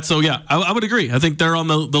like that. So yeah, I would agree. I think they're on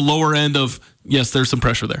the lower end of, yes, there's some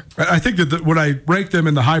pressure there. I think that when I rank them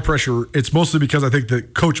in the high pressure, it's mostly because I think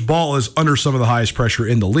that Coach Ball is under some of the highest pressure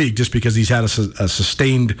in the league just because he's had a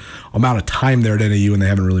sustained amount of time there at NAU and they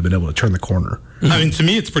haven't really been able to turn the corner. I mean, to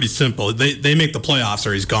me, it's pretty simple. They make the playoffs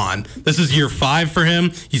or he's gone. This is year 5 for him.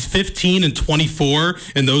 He's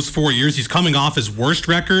 15-24 in those 4 years. He's coming off his worst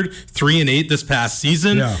record, 3-8 this past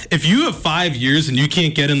season. Yeah. If you have 5 years and you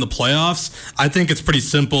can't get in the playoffs, I think it's pretty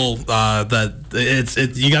simple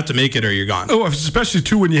that you got to make it or you're gone. Oh, especially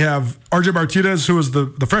too when you have RJ Martinez, who was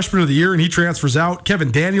the freshman of the year, and he transfers out.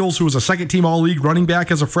 Kevin Daniels, who was a second-team All-League running back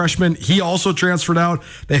as a freshman, he also transferred out.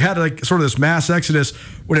 They had sort of this mass exodus.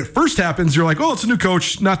 When it first happens, you're like, oh, it's a new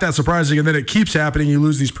coach, not that surprising, and then it keeps happening. You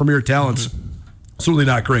lose these premier talents. Certainly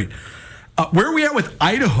not great. Where are we at with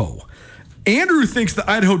Idaho? Andrew thinks that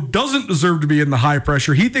Idaho doesn't deserve to be in the high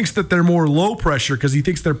pressure. He thinks that they're more low pressure because he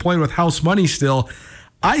thinks they're playing with house money still.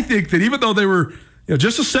 I think that even though they were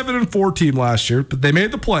just a 7-4 team last year, but they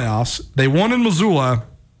made the playoffs, they won in Missoula.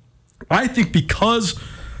 I think because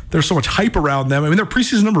there's so much hype around them, I mean, they're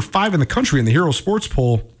preseason number 5 in the country in the Hero Sports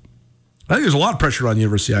Poll. I think there's a lot of pressure on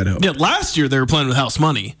University of Idaho. Yeah, last year they were playing with house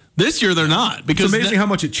money. This year they're not. Because it's amazing how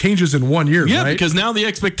much it changes in 1 year, yeah, right? Because now the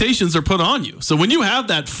expectations are put on you. So when you have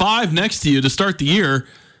that 5 next to you to start the year,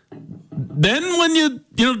 then when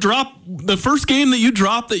you drop the first game that you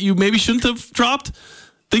dropped that you maybe shouldn't have dropped,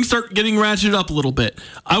 things start getting ratcheted up a little bit.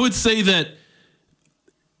 I would say that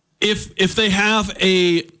if they have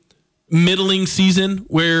a middling season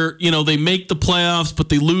where, they make the playoffs, but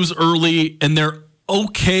they lose early and they're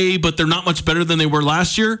okay, but they're not much better than they were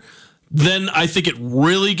last year, then I think it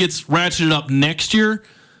really gets ratcheted up next year.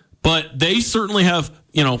 But they certainly have,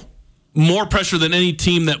 more pressure than any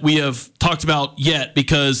team that we have talked about yet,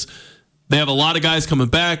 because they have a lot of guys coming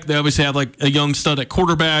back. They obviously have like a young stud at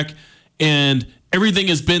quarterback, and everything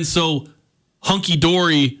has been so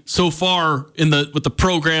hunky-dory so far with the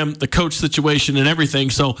program, the coach situation, and everything.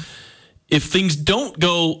 So if things don't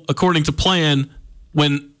go according to plan,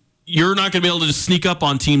 when you're not going to be able to just sneak up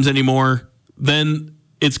on teams anymore, then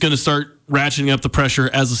it's going to start ratcheting up the pressure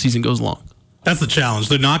as the season goes along. That's the challenge.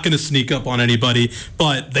 They're not going to sneak up on anybody,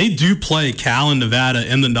 but they do play Cal and Nevada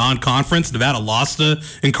in the non-conference. Nevada lost to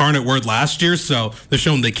Incarnate Word last year, so they're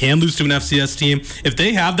showing they can lose to an FCS team. If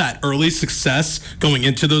they have that early success going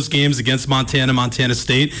into those games against Montana, Montana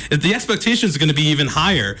State, the expectations are going to be even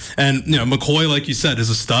higher. And McCoy, like you said,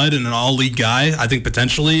 is a stud and an all-league guy, I think,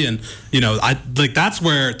 potentially. And that's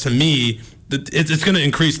where, to me, it's going to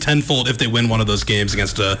increase tenfold if they win one of those games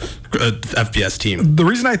against a FBS team. The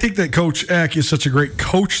reason I think that Coach Eck is such a great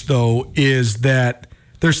coach, though, is that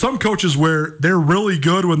there's some coaches where they're really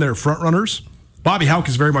good when they're front runners. Bobby Houck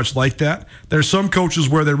is very much like that. There's some coaches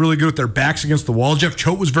where they're really good with their backs against the wall. Jeff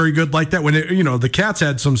Choate was very good like that. When the Cats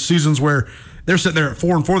had some seasons where they're sitting there at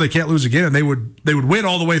 4-4, they can't lose again, and they would win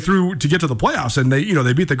all the way through to get to the playoffs. And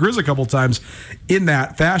they beat the Grizz a couple times in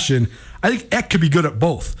that fashion. I think Eck could be good at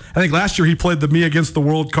both. I think last year he played the me against the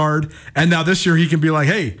world card, and now this year he can be like,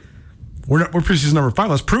 hey, we're preseason number 5.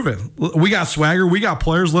 Let's prove it. We got swagger. We got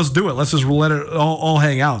players. Let's do it. Let's just let it all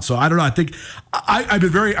hang out. So I don't know. I think I've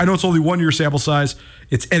been I know it's only 1 year sample size.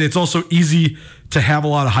 It's also easy to have a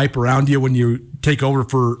lot of hype around you when you take over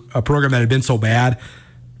for a program that had been so bad.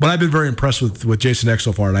 But I've been very impressed with Jason Eck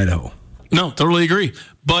so far at Idaho. No, totally agree.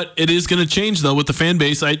 But it is going to change, though, with the fan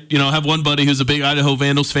base. I have one buddy who's a big Idaho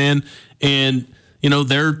Vandals fan, and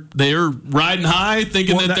they're riding high,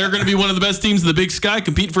 thinking that they're going to be one of the best teams in the Big Sky,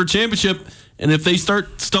 competing for a championship. And if they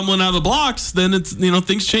start stumbling out of the blocks, then it's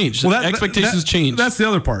things change. Well, expectations change. That's the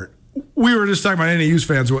other part. We were just talking about NAU's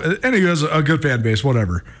fans. NAU has a good fan base,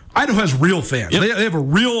 whatever. Idaho has real fans. Yep. They have a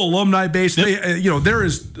real alumni base. Yep. There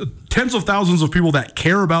is tens of thousands of people that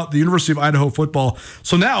care about the University of Idaho football.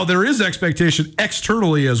 So now there is expectation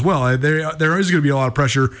externally as well. There is going to be a lot of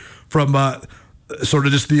pressure from sort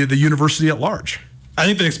of just the university at large. I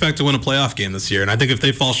think they expect to win a playoff game this year, and I think if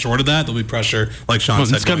they fall short of that, there'll be pressure, like Shaun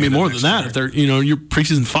said. It's got to be more than that. If they're, you're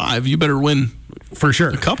preseason 5, you better win for sure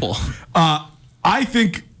a couple. I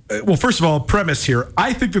think. Well, first of all, premise here.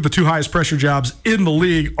 I think that the 2 highest pressure jobs in the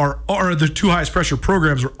league are the 2 highest pressure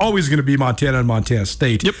programs are always going to be Montana and Montana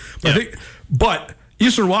State. Yep. But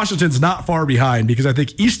Eastern Washington's not far behind, because I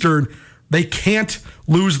think Eastern, they can't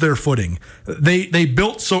lose their footing. They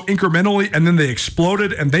built so incrementally, and then they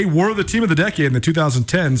exploded, and they were the team of the decade in the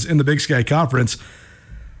 2010s in the Big Sky Conference.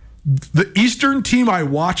 The Eastern team I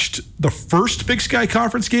watched the first Big Sky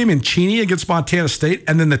Conference game in Cheney against Montana State,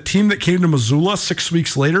 and then the team that came to Missoula 6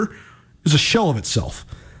 weeks later is a shell of itself.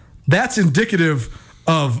 That's indicative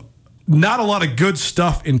of not a lot of good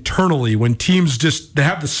stuff internally when teams they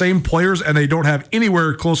have the same players and they don't have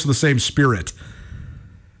anywhere close to the same spirit.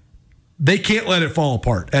 They can't let it fall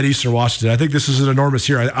apart at Eastern Washington. I think this is an enormous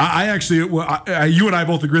year. I actually, you and I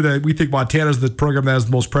both agree that we think Montana's the program that has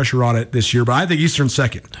the most pressure on it this year, but I think Eastern's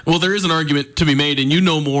second. Well, there is an argument to be made, and you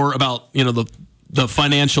know more about the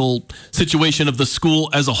financial situation of the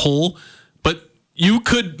school as a whole, but you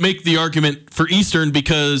could make the argument for Eastern,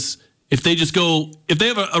 because if they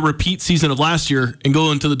have a repeat season of last year and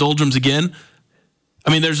go into the doldrums again,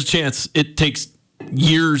 I mean, there's a chance it takes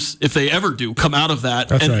years, if they ever do come out of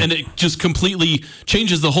that, and it just completely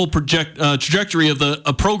changes the whole trajectory of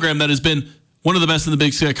a program that has been one of the best in the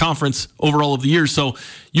Big Sky Conference over all of the years. So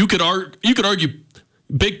you could argue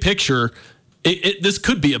big picture, this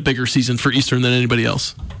could be a bigger season for Eastern than anybody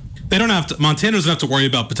else. They don't have to. Montana doesn't have to worry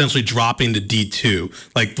about potentially dropping to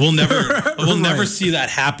D2. Like we'll never see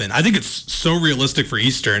that happen. I think it's so realistic for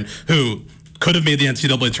Eastern, who could have made the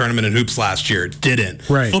NCAA tournament in hoops last year, didn't.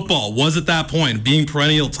 Right. Football was at that point being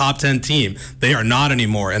perennial top 10 team. They are not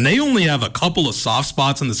anymore, and they only have a couple of soft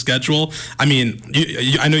spots in the schedule. I mean,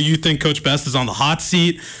 I know you think Coach Best is on the hot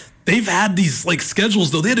seat. They've had these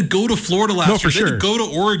schedules though. They had to go to Florida last year. They had to go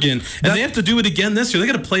to Oregon, and they have to do it again this year. They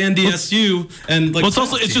got to play NDSU and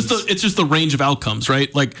it's just the range of outcomes,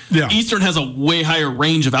 right? Eastern has a way higher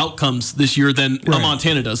range of outcomes this year than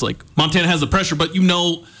Montana does. Like Montana has the pressure, but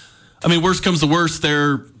I mean, worst comes to worst,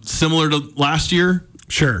 they're similar to last year.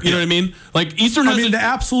 Sure. You know what I mean? Like Eastern has the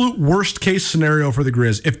absolute worst case scenario for the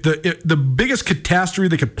Grizz, if the biggest catastrophe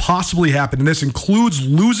that could possibly happen, and this includes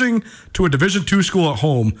losing to a Division II school at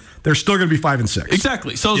home, they're still going to be 5-6.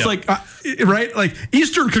 Exactly. So it's like right? Like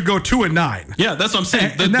Eastern could go 2-9. Yeah, that's what I'm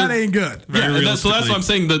saying. And that ain't good. Yeah, so that's what I'm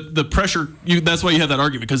saying. The pressure, that's why you have that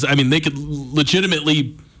argument, because I mean they could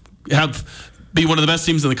legitimately be one of the best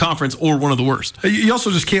teams in the conference or one of the worst. You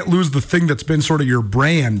also just can't lose the thing that's been sort of your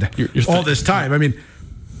brand all this time. I mean,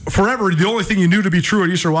 forever, the only thing you knew to be true at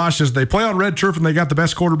Eastern Washington is they play on red turf and they got the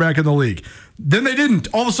best quarterback in the league. Then they didn't.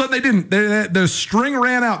 All of a sudden they didn't. The string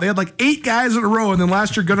ran out. They had like 8 guys in a row, and then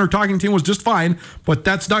last year Gunnar talking team was just fine, but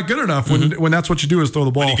that's not good enough when that's what you do is throw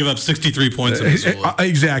the ball. When you give up 63 points in Missoula.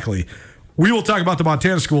 Exactly. We will talk about the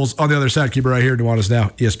Montana schools on the other side. Keep it right here. Nuanez Now,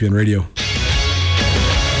 ESPN Radio.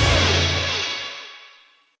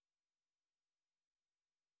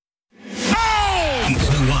 It's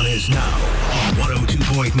Nuanez Now on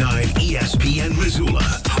 102.9 ESPN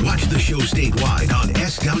Missoula. Watch the show statewide on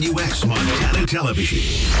SWX Montana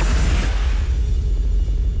Television.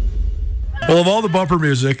 Well, of all the bumper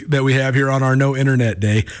music that we have here on our No Internet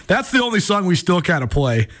Day, that's the only song we still kind of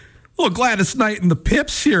play. A little Gladys Knight and the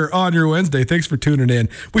Pips here on your Wednesday. Thanks for tuning in.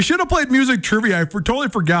 We should have played music trivia. I totally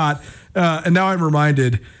forgot, and now I'm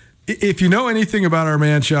reminded. If you know anything about our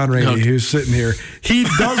man Shaun Rainey, who's sitting here,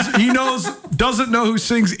 doesn't know who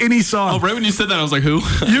sings any song. Oh, right when you said that, I was like, who?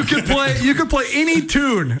 You could play any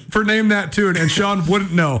tune for Name That Tune, and Shaun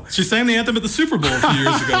wouldn't know. She sang the anthem at the Super Bowl a few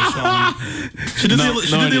years ago, Shaun. She did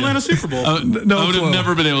the Atlanta Super Bowl. I would have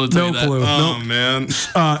never been able to tell you that. No clue. Oh, man.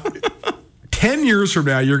 10 years from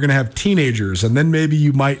now, you're going to have teenagers, and then maybe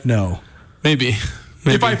you might know. Maybe.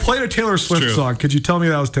 If I played a Taylor Swift song, could you tell me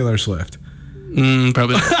that was Taylor Swift?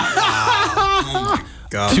 Probably not. Oh my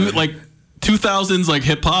God. 2000s like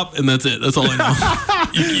hip hop, and that's it. That's all I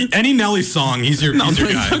know. Any Nelly song, he's your guy.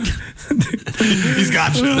 He's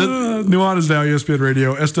got you. Nuanez Now, ESPN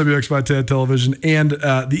Radio, SWX Montana Television, and the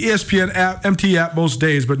ESPN app, MT app most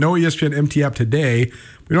days, but no ESPN MT app today.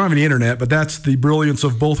 We don't have any internet, but that's the brilliance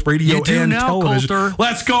of both radio and television. Colter.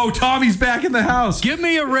 Let's go. Tommy's back in the house. Give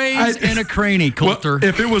me a raise and a cranny, Colter. Well,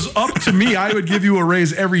 if it was up to me, I would give you a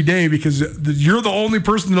raise every day because you're the only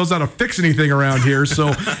person that knows how to fix anything around here.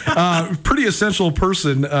 So pretty essential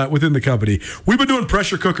person within the company. We've been doing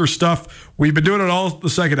pressure cooker stuff. We've been doing it all the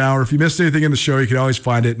second hour. If you missed anything in the show, you can always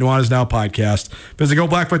find it. Nuanez Now podcast. Visit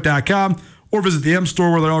GoBlackfoot.com. Or visit the M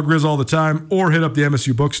store where they're all Grizz all the time, or hit up the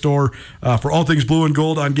MSU bookstore for all things blue and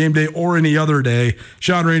gold on game day or any other day.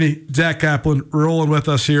 Shaun Rainey, Zach Kaplan rolling with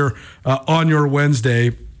us here on your Wednesday.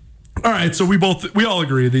 All right, so we all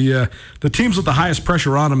agree the teams with the highest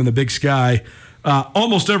pressure on them in the Big Sky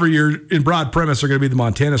almost every year in broad premise are going to be the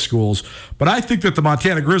Montana schools. But I think that the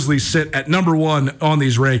Montana Grizzlies sit at number 1 on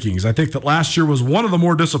these rankings. I think that last year was one of the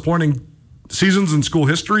more disappointing seasons in school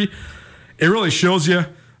history. It really shows you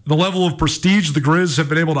the level of prestige the Grizz have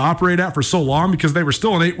been able to operate at for so long because they were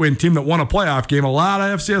still an 8-win team that won a playoff game. A lot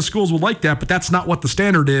of FCS schools would like that, but that's not what the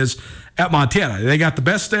standard is at Montana. They got the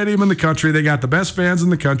best stadium in the country. They got the best fans in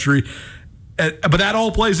the country. But that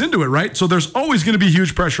all plays into it, right? So there's always going to be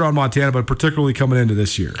huge pressure on Montana, but particularly coming into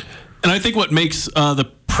this year. And I think what makes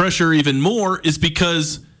the pressure even more is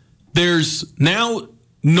because there's now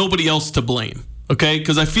nobody else to blame, okay?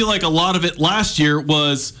 Because I feel like a lot of it last year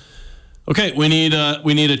was, okay, we need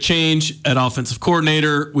a change at offensive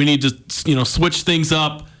coordinator. We need to switch things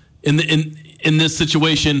up in this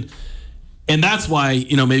situation, and that's why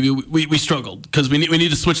maybe we struggled because we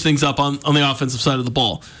need to switch things up on the offensive side of the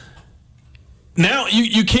ball. Now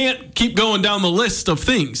you can't keep going down the list of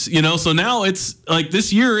things, So now it's like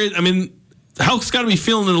this year. Hauk's got to be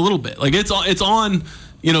feeling it a little bit. Like it's on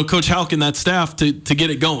Coach Hauk and that staff to get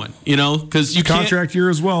it going, because you can't contract year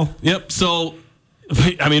as well. Yep. So.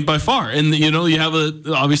 By far. And, you have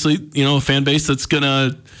obviously a fan base that's going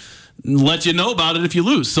to let you know about it if you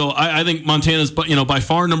lose. So I think Montana's, by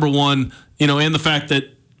far number 1, and the fact that,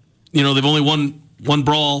 they've only won one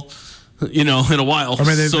brawl, in a while.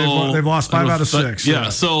 They've lost 5 out of 6. Yeah.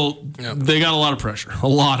 So they got a lot of pressure.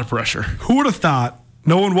 Who would have thought,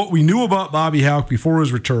 knowing what we knew about Bobby Hauk before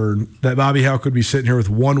his return, that Bobby Hauk would be sitting here with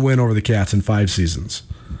 1 win over the Cats in 5 seasons?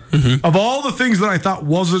 Mm-hmm. Of all the things that I thought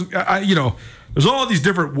wasn't, there's all these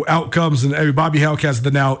different outcomes, and Bobby Hauk has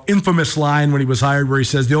the now infamous line when he was hired where he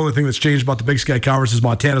says the only thing that's changed about the Big Sky Conference is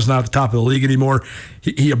Montana's not at the top of the league anymore.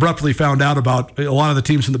 He abruptly found out about a lot of the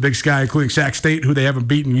teams in the Big Sky, including Sac State, who they haven't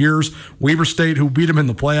beaten in years, Weber State, who beat them in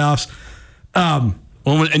the playoffs.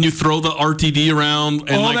 Well, and you throw the RTD around,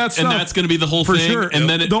 and that's going to be the whole thing. Sure. And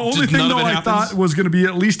then the only thing though I thought was going to be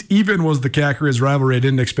at least even was the Cat-Grizz rivalry. I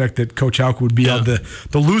didn't expect that Coach Hauck would be on the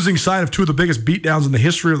losing side of two of the biggest beatdowns in the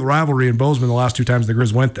history of the rivalry in Bozeman the last two times the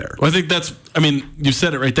Grizz went there. Well, I think you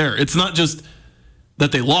said it right there. It's not just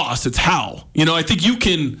that they lost; it's how. I think you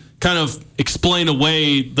can kind of explain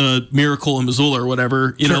away the miracle in Missoula or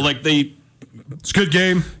whatever. It's a good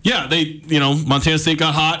game. Yeah, Montana State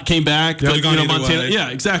got hot, came back. Yeah, but, Montana. Yeah,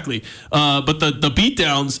 exactly. But the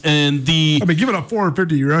beatdowns and giving up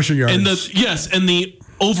 450 rushing yards. And the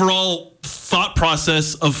overall thought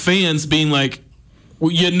process of fans being like,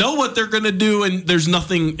 well, you know what they're going to do, and there's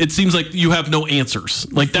nothing. It seems like you have no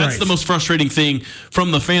answers. Like that's the most frustrating thing from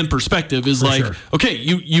the fan perspective. Is okay,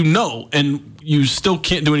 you know, and you still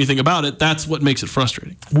can't do anything about it. That's what makes it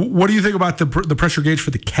frustrating. What do you think about the pressure gauge for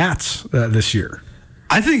the Cats this year?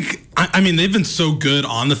 I think, they've been so good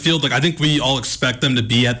on the field. Like, I think we all expect them to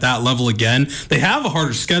be at that level again. They have a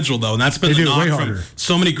harder schedule, though, and that's been the knock from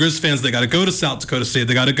so many Grizz fans. They got to go to South Dakota State.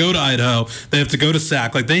 They got to go to Idaho. They have to go to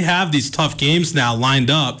Sac. Like, they have these tough games now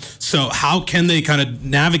lined up. So how can they kind of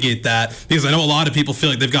navigate that? Because I know a lot of people feel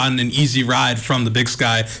like they've gotten an easy ride from the Big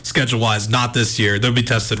Sky schedule-wise. Not this year. They'll be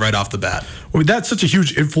tested right off the bat. Well, that's such a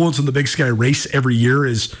huge influence in the Big Sky race every year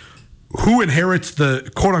is who inherits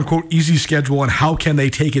the quote-unquote easy schedule and how can they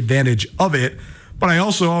take advantage of it. But I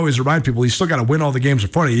also always remind people, you still got to win all the games in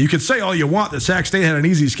front of you. You could say all you want that Sac State had an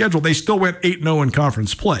easy schedule. They still went 8-0 in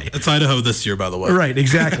conference play. It's Idaho this year, by the way. Right,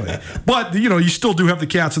 exactly. But, you still do have the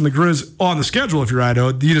Cats and the Grizz on the schedule if you're Idaho.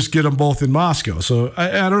 You just get them both in Moscow. So,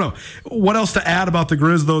 I don't know. What else to add about the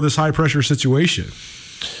Grizz, though, this high-pressure situation?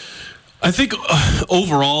 I think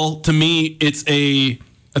overall, to me, I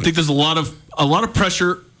think there's a lot of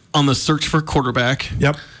pressure on the search for quarterback.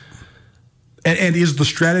 Yep. And is the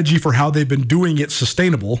strategy for how they've been doing it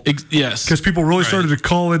sustainable? Yes. Because people really started to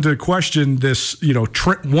call into question this,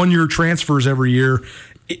 1-year transfers every year.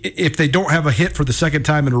 If they don't have a hit for the second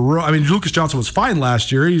time in a row. Lucas Johnson was fine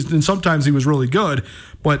last year, and sometimes he was really good.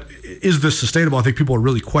 But is this sustainable? I think people are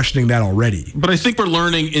really questioning that already. But I think we're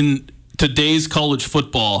learning in today's college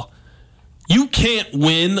football, you can't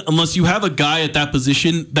win unless you have a guy at that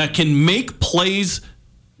position that can make plays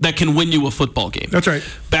that can win you a football game. That's right.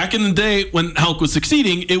 Back in the day when Hauck was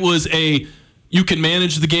succeeding, it was you can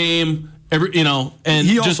manage the game, and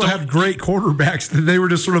he also had great quarterbacks. They were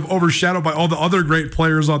just sort of overshadowed by all the other great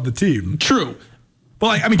players on the team. True.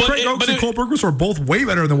 But Craig Oaks and Cole Bergquist are both way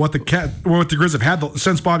better than what the Grizz have had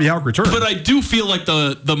since Bobby Hauck returned. But I do feel like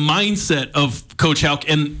the mindset of Coach Hauck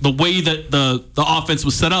and the way that the offense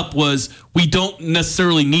was set up was we don't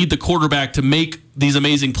necessarily need the quarterback to make these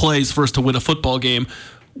amazing plays for us to win a football game.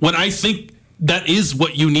 When I think that is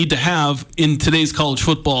what you need to have in today's college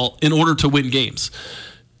football in order to win games.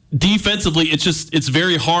 Defensively, it's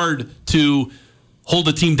very hard to hold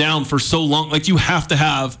a team down for so long. Like you have to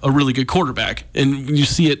have a really good quarterback, and you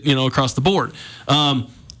see it, across the board. And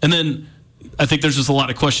then I think there's just a lot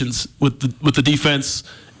of questions with the defense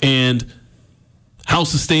and how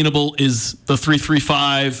sustainable is the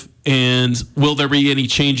 3-3-5, and will there be any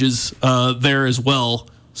changes there as well?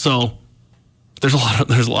 So. There's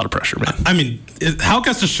a lot of pressure, man. Hauck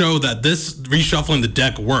has to show that this reshuffling the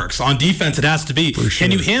deck works. On defense, it has to be, can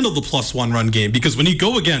you handle the +1 run game? Because when you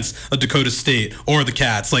go against a Dakota State or the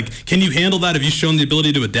Cats, can you handle that? Have you shown the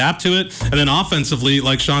ability to adapt to it? And then offensively,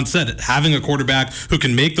 like Shaun said, having a quarterback who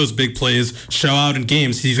can make those big plays, show out in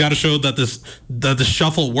games, he's got to show that the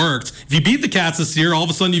shuffle worked. If you beat the Cats this year, all of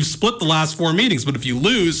a sudden you've split the last 4 meetings. But if you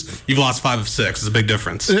lose, you've lost 5 of 6. It's a big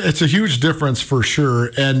difference. It's a huge difference for sure.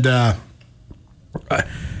 And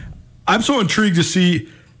I'm so intrigued to see.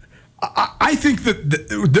 I think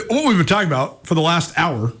that what we've been talking about for the last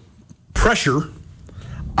hour, pressure.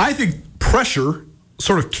 I think pressure,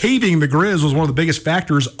 sort of caving the Grizz, was one of the biggest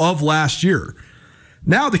factors of last year.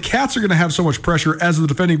 Now the Cats are going to have so much pressure as the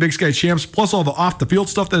defending Big Sky champs, plus all the off-the-field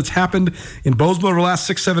stuff that's happened in Bozeman over the last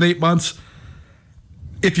 6, 7, 8 months.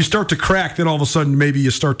 If you start to crack, then all of a sudden maybe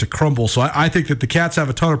you start to crumble. So I think that the Cats have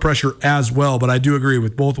a ton of pressure as well, but I do agree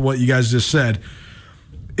with both of what you guys just said.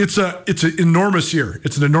 It's an enormous year.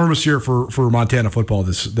 It's an enormous year for Montana football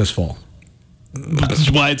this fall. That's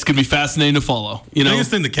why it's going to be fascinating to follow. The biggest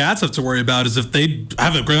thing the Cats have to worry about is if they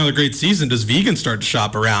have another great season, does Vegan start to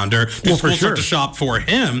shop around, or does school start to shop for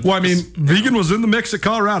him? Well, Vegan was in the mix at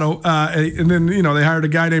Colorado, and then they hired a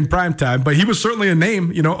guy named Primetime, but he was certainly a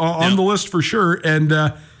name, on the list for sure. And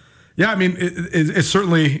it's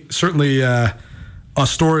certainly a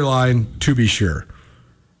storyline to be sure.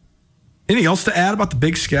 Anything else to add about the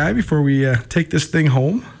Big Sky before we take this thing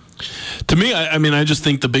home? To me, I just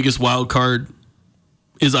think the biggest wild card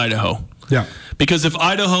is Idaho. Yeah. Because if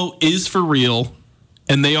Idaho is for real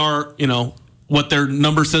and they are, what their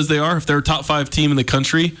number says they are, if they're a top 5 team in the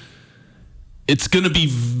country, it's going to be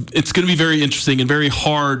very interesting and very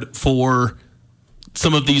hard for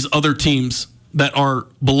some of these other teams that are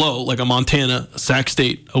below, like a Montana, a Sac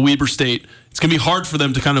State, a Weber State. It's going to be hard for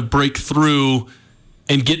them to kind of break through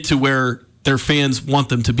and get to where their fans want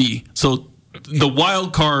them to be. So the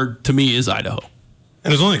wild card to me is Idaho.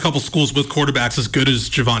 And there's only a couple schools with quarterbacks as good as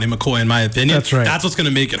Giovanni McCoy, in my opinion. That's right. That's what's going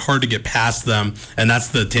to make it hard to get past them, and that's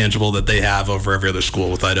the tangible that they have over every other school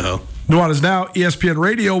with Idaho. Nuanez Now, ESPN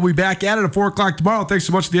Radio. We'll be back at it at 4 o'clock tomorrow. Thanks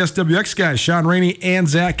so much to the SWX guys, Shaun Rainey and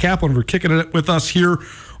Zach Kaplan, for kicking it with us here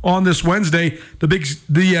on this Wednesday. The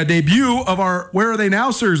debut of our Where Are They Now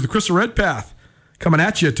series, the Crystal Red Path, coming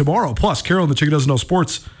at you tomorrow. Plus, Carol and the Chicken Doesn't Know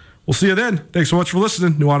Sports. We'll see you then. Thanks so much for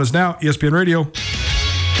listening. Nuanez Now, ESPN Radio.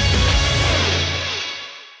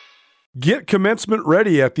 Get commencement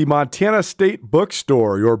ready at the Montana State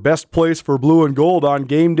Bookstore, your best place for blue and gold on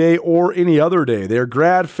game day or any other day. Their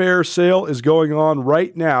grad fair sale is going on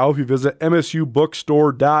right now if you visit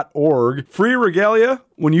msubookstore.org. Free regalia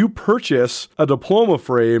when you purchase a diploma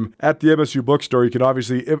frame at the MSU Bookstore. You can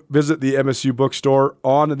obviously visit the MSU Bookstore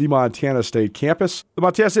on the Montana State campus. The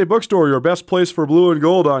Montana State Bookstore, your best place for blue and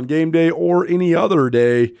gold on game day or any other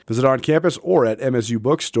day. Visit on campus or at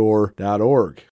msubookstore.org.